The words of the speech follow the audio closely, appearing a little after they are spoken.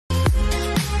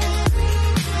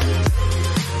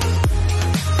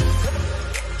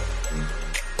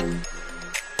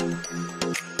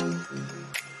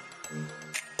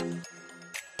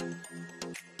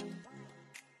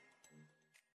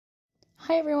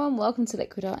everyone, welcome to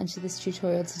Liquid Art and to this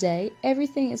tutorial today.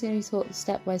 Everything is going to be taught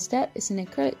step by step. It's an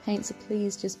acrylic paint, so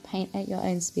please just paint at your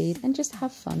own speed and just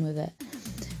have fun with it.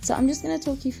 So I'm just going to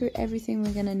talk you through everything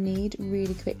we're going to need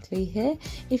really quickly here.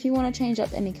 If you want to change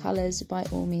up any colours, by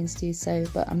all means do so,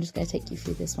 but I'm just going to take you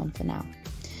through this one for now.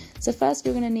 So first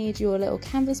you're going to need your little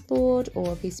canvas board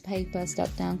or a piece of paper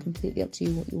stuck down, completely up to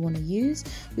you what you want to use.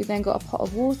 We've then got a pot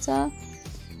of water.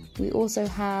 We also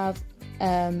have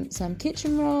some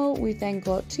kitchen roll. We've then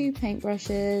got 2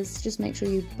 paintbrushes. Just make sure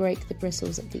you break the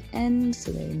bristles at the end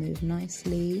so they move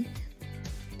nicely.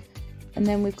 And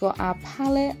then we've got our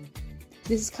palette.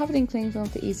 This is covered in cling film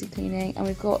for easy cleaning, and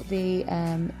we've got the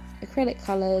acrylic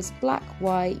colours: black,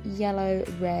 white, yellow,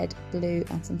 red, blue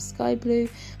and some sky blue.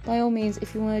 By all means,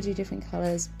 if you want to do different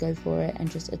colours, go for it and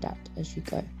just adapt as you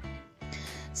go.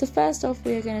 So first off,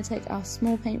 we are going to take our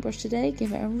small paintbrush today,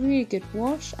 give it a really good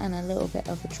wash and a little bit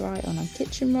of a dry on our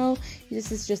kitchen roll.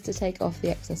 This is just to take off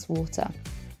the excess water.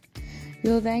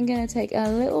 You're then going to take a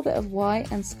little bit of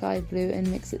white and sky blue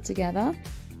and mix it together.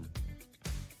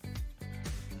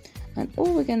 And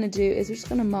all we're going to do is we're just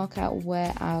going to mark out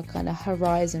where our kind of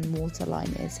horizon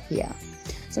waterline is here.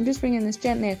 So I'm just bringing this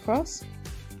gently across.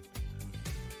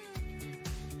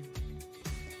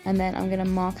 And then I'm going to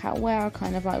mark out where our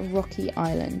kind of like rocky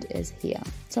island is here.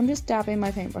 So I'm just dabbing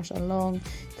my paintbrush along,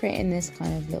 creating this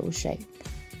kind of little shape.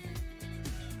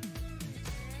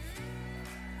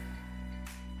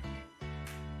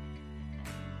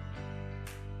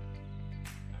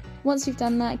 Once you've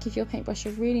done that, give your paintbrush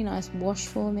a really nice wash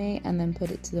for me and then put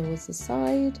it towards the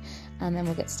side, and then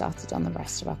we'll get started on the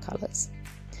rest of our colours.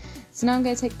 So now I'm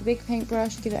going to take the big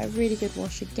paintbrush, give it a really good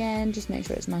wash again, just make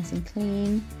sure it's nice and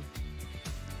clean.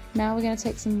 Now we're going to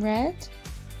take some red,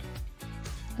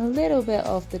 a little bit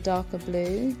of the darker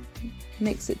blue,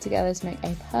 mix it together to make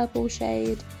a purple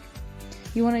shade.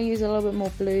 You want to use a little bit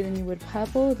more blue than you would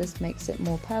purple. This makes it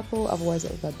more purple, otherwise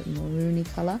it will go a bit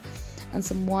maroony colour. And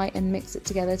some white and mix it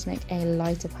together to make a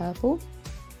lighter purple.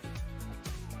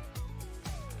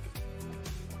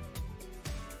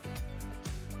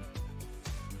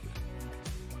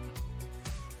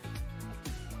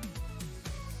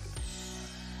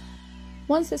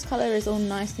 Once this colour is all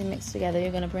nicely mixed together,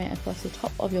 you're going to bring it across the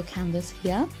top of your canvas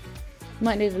here. You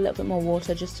might need a little bit more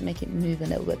water just to make it move a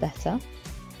little bit better.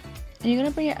 And you're going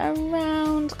to bring it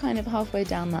around kind of halfway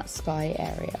down that sky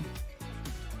area.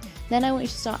 Then I want you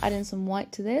to start adding some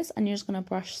white to this, and you're just going to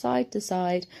brush side to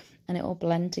side and it will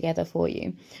blend together for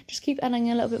you. Just keep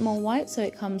adding a little bit more white so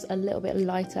it comes a little bit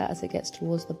lighter as it gets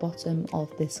towards the bottom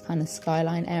of this kind of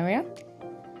skyline area.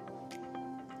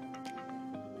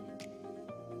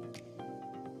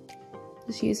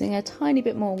 Just using a tiny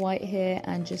bit more white here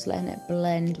and just letting it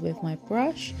blend with my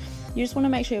brush. You just want to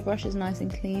make sure your brush is nice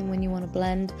and clean when you want to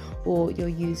blend, or you're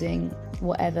using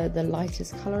whatever the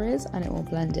lightest colour is and it will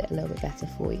blend it a little bit better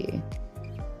for you.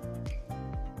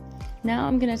 Now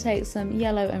I'm going to take some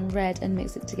yellow and red and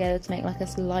mix it together to make like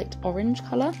a light orange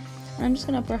colour. And I'm just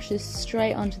going to brush this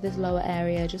straight onto this lower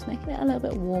area, just making it a little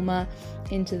bit warmer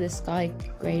into this sky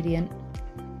gradient.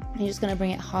 You're just going to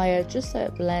bring it higher just so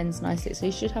it blends nicely. So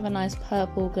you should have a nice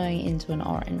purple going into an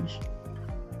orange.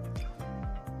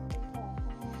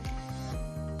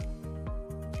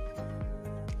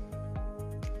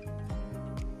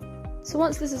 So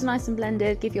once this is nice and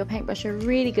blended, give your paintbrush a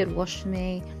really good wash for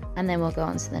me, and then we'll go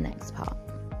on to the next part.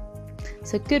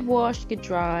 So good wash, good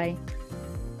dry.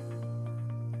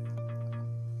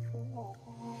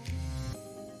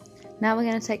 Now we're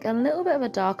going to take a little bit of a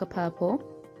darker purple,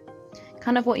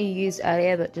 kind of what you used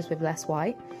earlier but just with less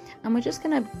white, and we're just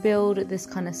going to build this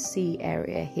kind of sea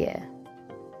area here.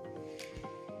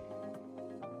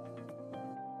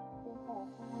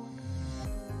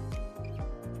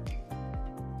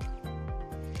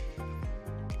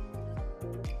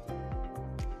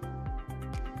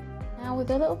 Now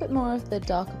with a little bit more of the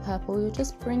darker purple, you're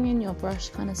just bringing your brush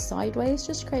kind of sideways,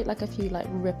 just to create like a few like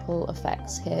ripple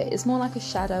effects here. It's more like a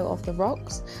shadow of the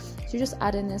rocks. So you're just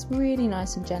adding this really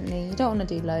nice and gently. You don't want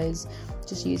to do loads,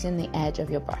 just using the edge of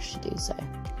your brush to do so.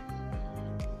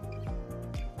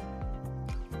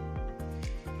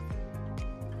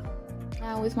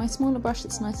 Now with my smaller brush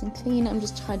that's nice and clean, I'm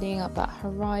just tidying up that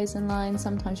horizon line.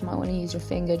 Sometimes you might want to use your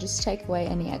finger just to take away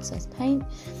any excess paint.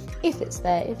 If it's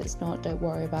there, if it's not, don't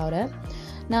worry about it.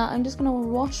 Now I'm just going to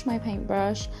wash my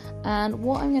paintbrush, and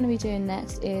what I'm going to be doing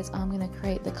next is I'm going to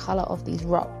create the colour of these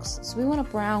rocks. So we want a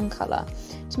brown colour.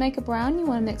 To make a brown, you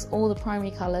want to mix all the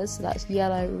primary colours, so that's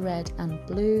yellow, red and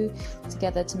blue,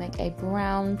 together to make a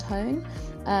brown tone.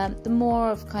 The more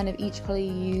of kind of each colour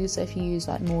you use, so if you use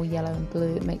like more yellow and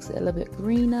blue, it makes it a little bit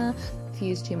greener. If you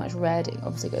use too much red, it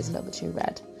obviously goes a little bit too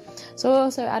red. So I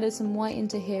also added some white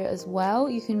into here as well.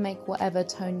 You can make whatever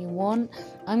tone you want.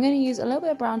 I'm going to use a little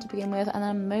bit of brown to begin with, and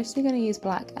I'm mostly going to use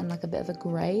black and like a bit of a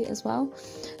grey as well.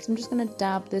 So I'm just going to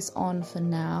dab this on for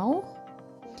now.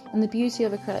 And the beauty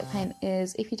of acrylic paint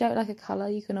is if you don't like a colour,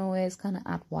 you can always kind of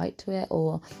add white to it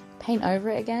or paint over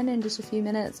it again in just a few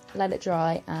minutes, let it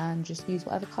dry, and just use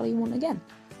whatever colour you want again.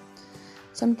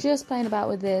 So I'm just playing about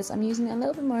with this. I'm using a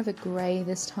little bit more of a grey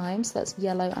this time, so that's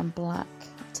yellow and black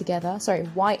together, sorry,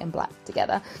 white and black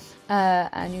together.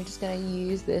 And you're just going to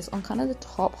use this on kind of the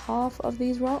top half of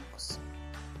these rocks.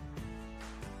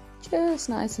 Just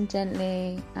nice and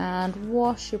gently, and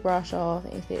wash your brush off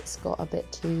if it's got a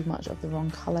bit too much of the wrong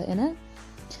colour in it.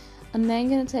 And then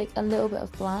going to take a little bit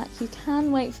of black. You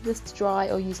can wait for this to dry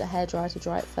or use a hairdryer to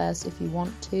dry it first if you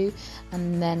want to,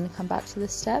 and then come back to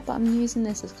this step, but I'm using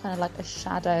this as kind of like a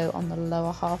shadow on the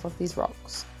lower half of these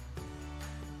rocks.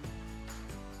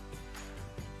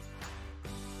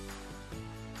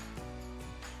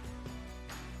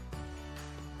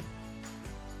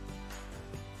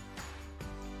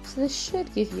 So this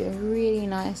should give you a really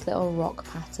nice little rock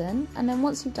pattern. And then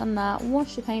once you've done that,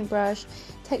 wash your paintbrush,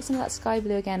 take some of that sky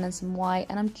blue again and some white,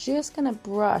 and I'm just going to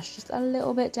brush just a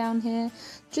little bit down here,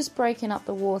 just breaking up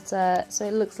the water so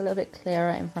it looks a little bit clearer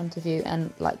in front of you,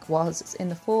 and like whilst it's in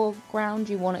the foreground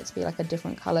you want it to be like a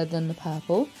different colour than the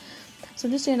purple. So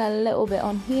I'm just doing a little bit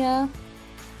on here.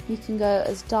 You can go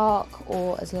as dark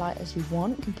or as light as you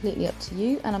want, completely up to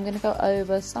you, and I'm going to go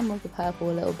over some of the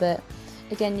purple a little bit.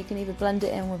 Again, you can either blend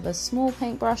it in with a small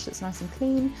paintbrush that's nice and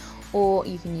clean, or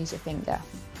you can use your finger.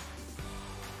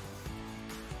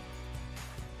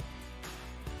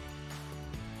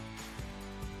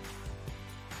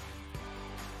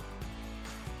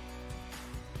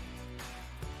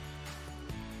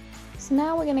 So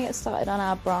now we're going to get started on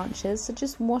our branches. So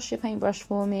just wash your paintbrush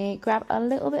for me, grab a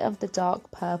little bit of the dark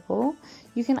purple.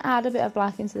 You can add a bit of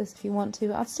black into this if you want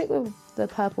to. I'll stick with the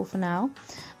purple for now.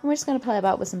 And we're just going to play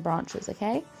about with some branches,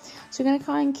 okay? So we're going to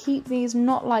try and keep these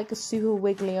not like a super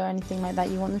wiggly or anything like that.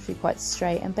 You want them to be quite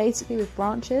straight. And basically with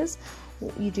branches,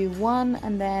 you do one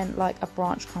and then like a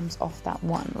branch comes off that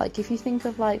one. Like if you think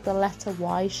of like the letter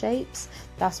Y shapes,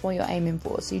 that's what you're aiming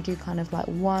for. So you do kind of like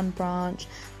one branch,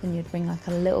 then you'd bring like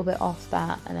a little bit off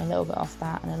that and a little bit off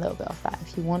that and a little bit off that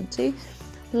if you want to.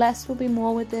 Less will be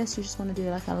more with this. You just want to do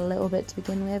like a little bit to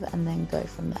begin with and then go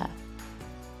from there.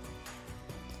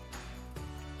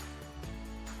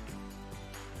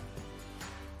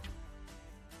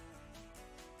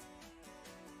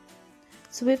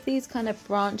 So with these kind of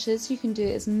branches, you can do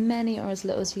as many or as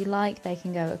little as you like. They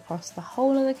can go across the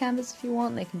whole of the canvas if you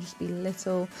want. They can just be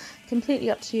little,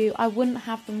 completely up to you. I wouldn't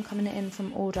have them coming in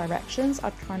from all directions.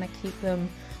 I'd try to keep them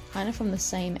kind of from the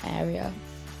same area.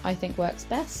 I think works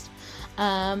best.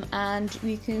 And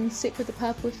you can stick with the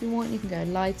purple if you want. You can go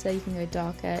lighter, you can go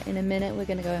darker. In a minute, we're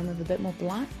going to go in with a bit more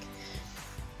black.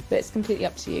 But it's completely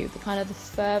up to you. The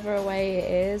further away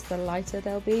it is, the lighter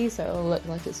they'll be. So it'll look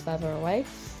like it's further away.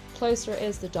 Closer it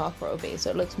is, the darker it'll be,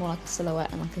 so it looks more like a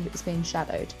silhouette and like it's being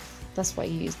shadowed. That's why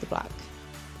you use the black.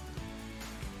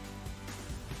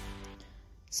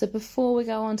 So before we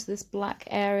go on to this black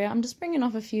area, I'm just bringing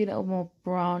off a few little more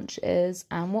branches,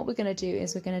 and what we're going to do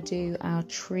is we're going to do our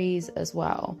trees as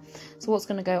well. So what's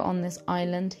going to go on this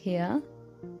island here.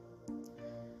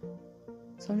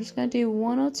 So I'm just going to do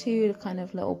one or two kind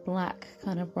of little black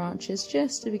kind of branches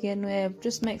just to begin with.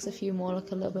 Just makes a few more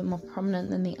look a little bit more prominent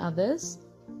than the others.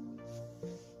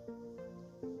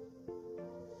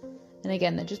 And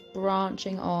again, they're just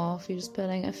branching off. You're just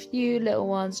putting a few little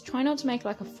ones. Try not to make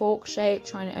like a fork shape.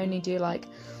 Try to only do like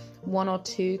one or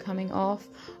two coming off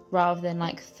rather than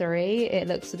like three. It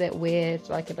looks a bit weird.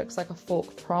 Like it looks like a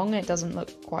fork prong. It doesn't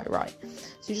look quite right.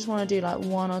 So you just want to do like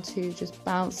one or two just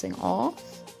bouncing off.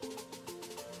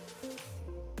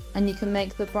 And you can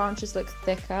make the branches look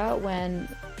thicker when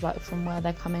like from where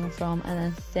they're coming from, and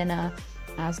then thinner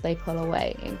as they pull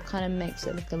away. It kind of makes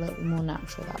it look a little more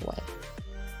natural that way.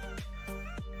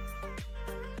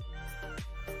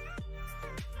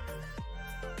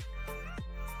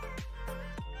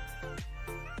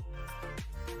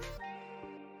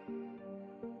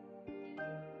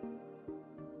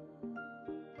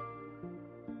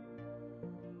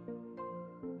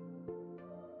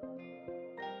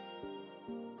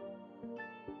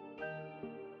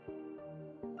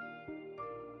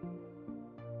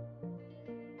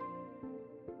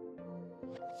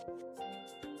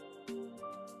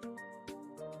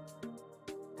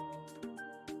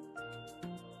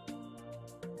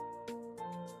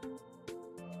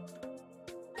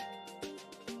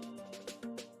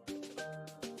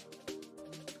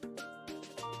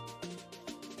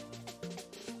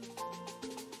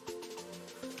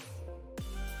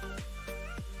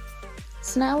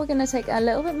 So now we're going to take a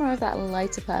little bit more of that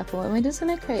lighter purple and we're just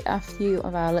going to create a few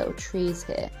of our little trees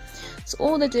here. So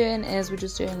all they're doing is we're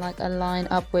just doing like a line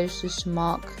upwards just to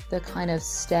mark the kind of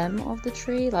stem of the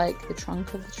tree, like the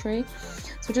trunk of the tree.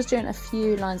 So we're just doing a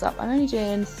few lines up. I'm only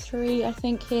doing 3 I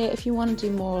think here. If you want to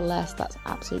do more or less, that's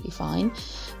absolutely fine.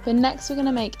 But next we're going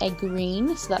to make a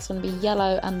green, so that's going to be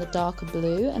yellow and the darker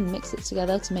blue and mix it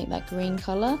together to make that green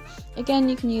colour. Again,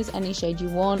 you can use any shade you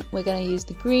want. We're going to use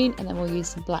the green and then we'll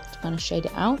use the black to kind of shade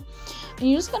it out. And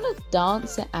you're just going to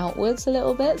dance it outwards a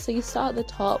little bit. So you start at the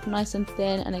top nice and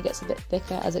thin and it gets a bit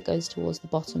thicker as it goes towards the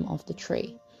bottom of the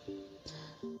tree.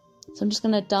 So I'm just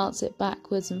going to dance it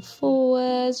backwards and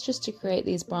forwards just to create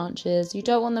these branches. You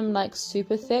don't want them like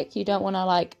super thick. You don't want to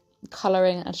like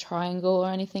colouring a triangle or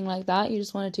anything like that. You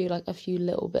just want to do like a few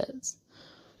little bits.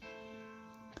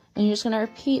 And you're just going to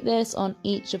repeat this on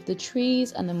each of the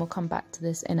trees and then we'll come back to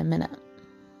this in a minute.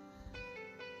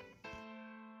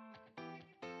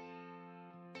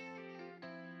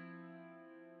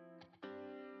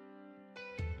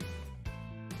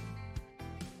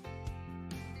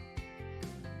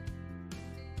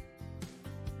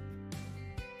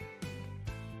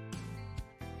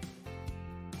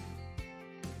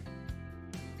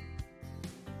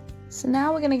 So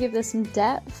now we're going to give this some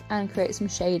depth and create some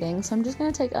shading. So I'm just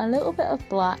going to take a little bit of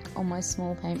black on my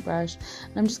small paintbrush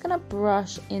and I'm just going to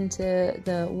brush into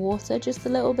the water just a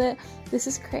little bit. This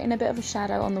is creating a bit of a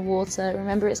shadow on the water.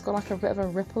 Remember, it's got like a bit of a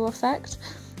ripple effect.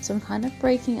 So I'm kind of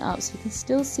breaking it up so you can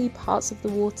still see parts of the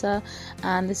water,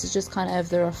 and this is just kind of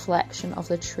the reflection of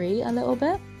the tree a little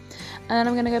bit. And then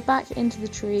I'm going to go back into the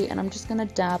tree and I'm just going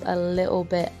to dab a little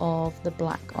bit of the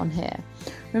black on here.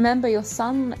 Remember, your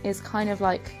sun is kind of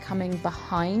like coming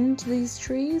behind these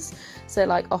trees, so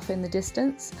like off in the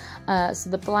distance. So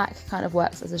the black kind of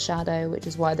works as a shadow, which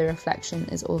is why the reflection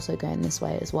is also going this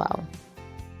way as well.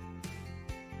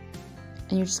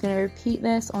 And you're just going to repeat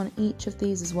this on each of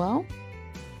these as well.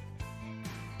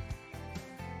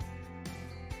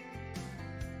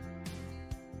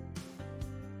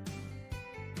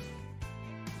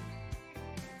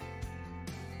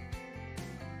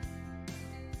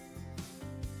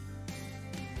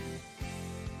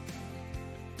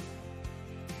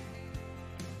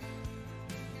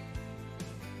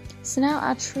 So now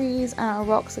our trees and our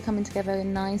rocks are coming together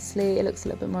nicely. It looks a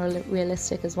little bit more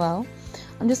realistic as well.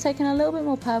 I'm just taking a little bit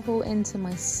more purple into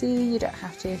my sea. You don't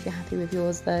have to if you're happy with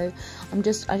yours though. I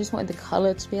just wanted the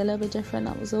colour to be a little bit different,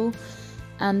 that was all.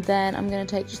 And then I'm going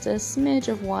to take just a smidge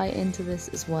of white into this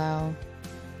as well.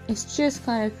 It's just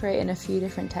kind of creating a few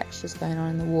different textures going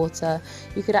on in the water.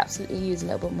 You could absolutely use a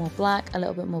little bit more black, a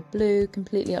little bit more blue,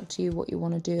 completely up to you what you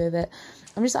want to do with it.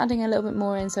 I'm just adding a little bit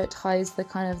more in so it ties the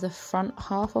kind of the front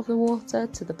half of the water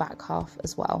to the back half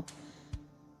as well.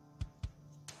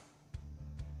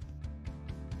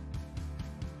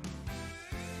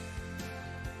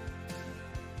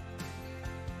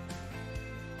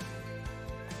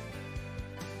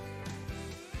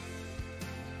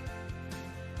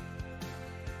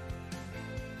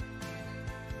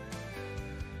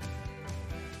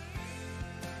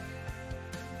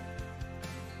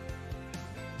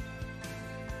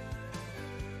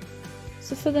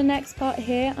 So for the next part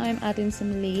here, I'm adding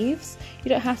some leaves. You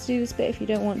don't have to do this bit if you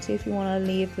don't want to. If you want to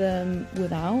leave them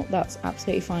without, that's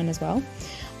absolutely fine as well.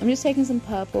 I'm just taking some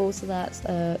purple, so that's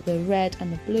the red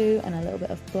and the blue and a little bit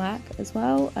of black as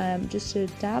well, just to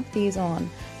dab these on.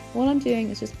 All I'm doing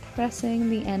is just pressing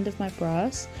the end of my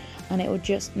brush and it will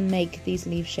just make these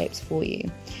leaf shapes for you.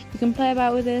 You can play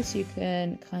about with this, you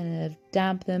can kind of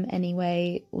dab them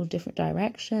anyway, all different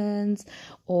directions,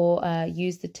 or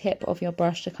use the tip of your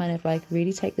brush to kind of like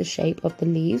really take the shape of the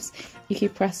leaves. If you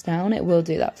press down, it will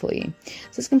do that for you.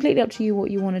 So it's completely up to you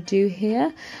what you want to do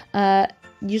here. You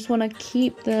just want to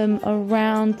keep them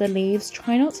around the leaves.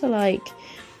 Try not to like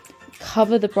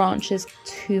cover the branches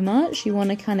too much. You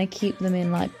want to kind of keep them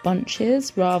in like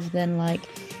bunches rather than like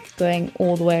going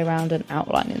all the way around and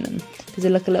outlining them, because they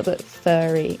look a little bit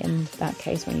furry in that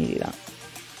case when you do that.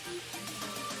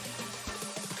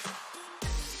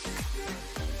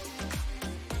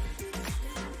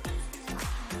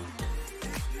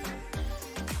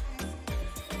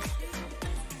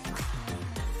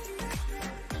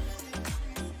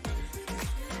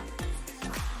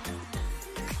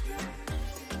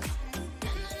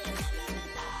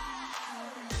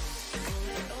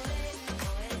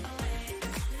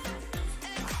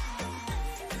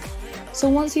 So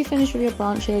once you finish with your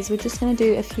branches, we're just going to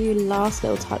do a few last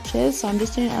little touches. So I'm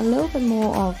just doing a little bit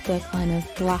more of the kind of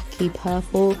blacky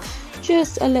purple,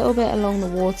 just a little bit along the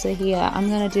water here. I'm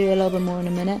going to do a little bit more in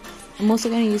a minute. I'm also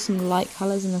going to use some light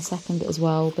colours in a second as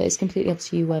well, but it's completely up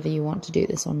to you whether you want to do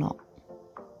this or not.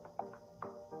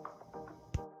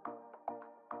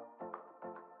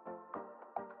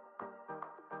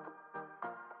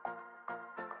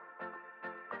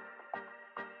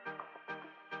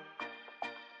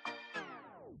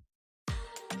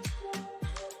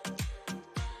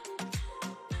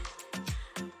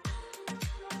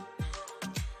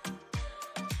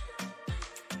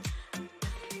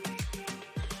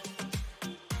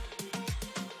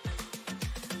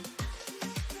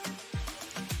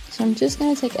 So I'm just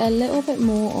going to take a little bit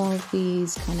more of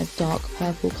these kind of dark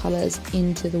purple colours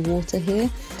into the water here,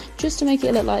 just to make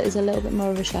it look like there's a little bit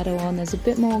more of a shadow on, there's a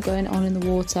bit more going on in the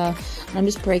water, and I'm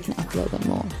just breaking it up a little bit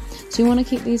more. So you want to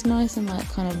keep these nice and like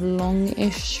kind of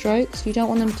long-ish strokes. You don't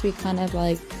want them to be kind of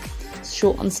like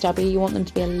short and stubby, you want them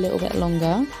to be a little bit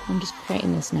longer. I'm just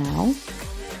creating this now.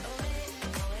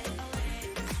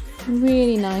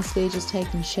 Really nicely just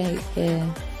taking shape here.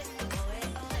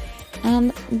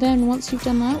 And then once you've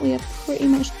done that, we are pretty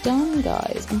much done,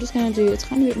 guys. I'm just going to do a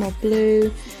tiny bit more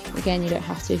blue. Again, you don't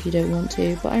have to if you don't want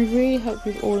to, but I really hope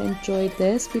you've all enjoyed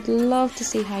this. We'd love to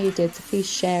see how you did, so please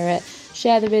share it.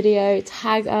 Share the video,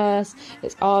 tag us.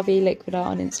 It's RV Liquid Art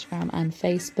on Instagram and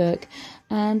Facebook.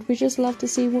 And we just love to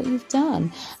see what you've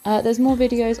done. There's more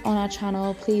videos on our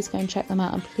channel. Please go and check them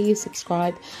out, and please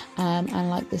subscribe and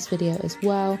like this video as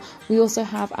well. We also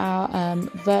have our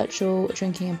virtual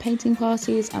drinking and painting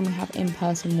parties, and we have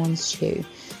in-person ones too.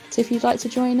 So if you'd like to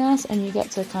join us and you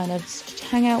get to kind of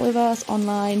hang out with us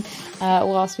online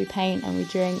whilst we paint and we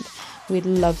drink, we'd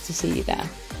love to see you there.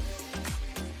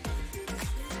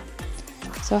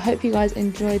 So I hope you guys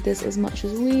enjoyed this as much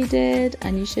as we did,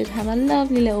 and you should have a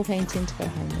lovely little painting to go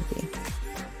home with you.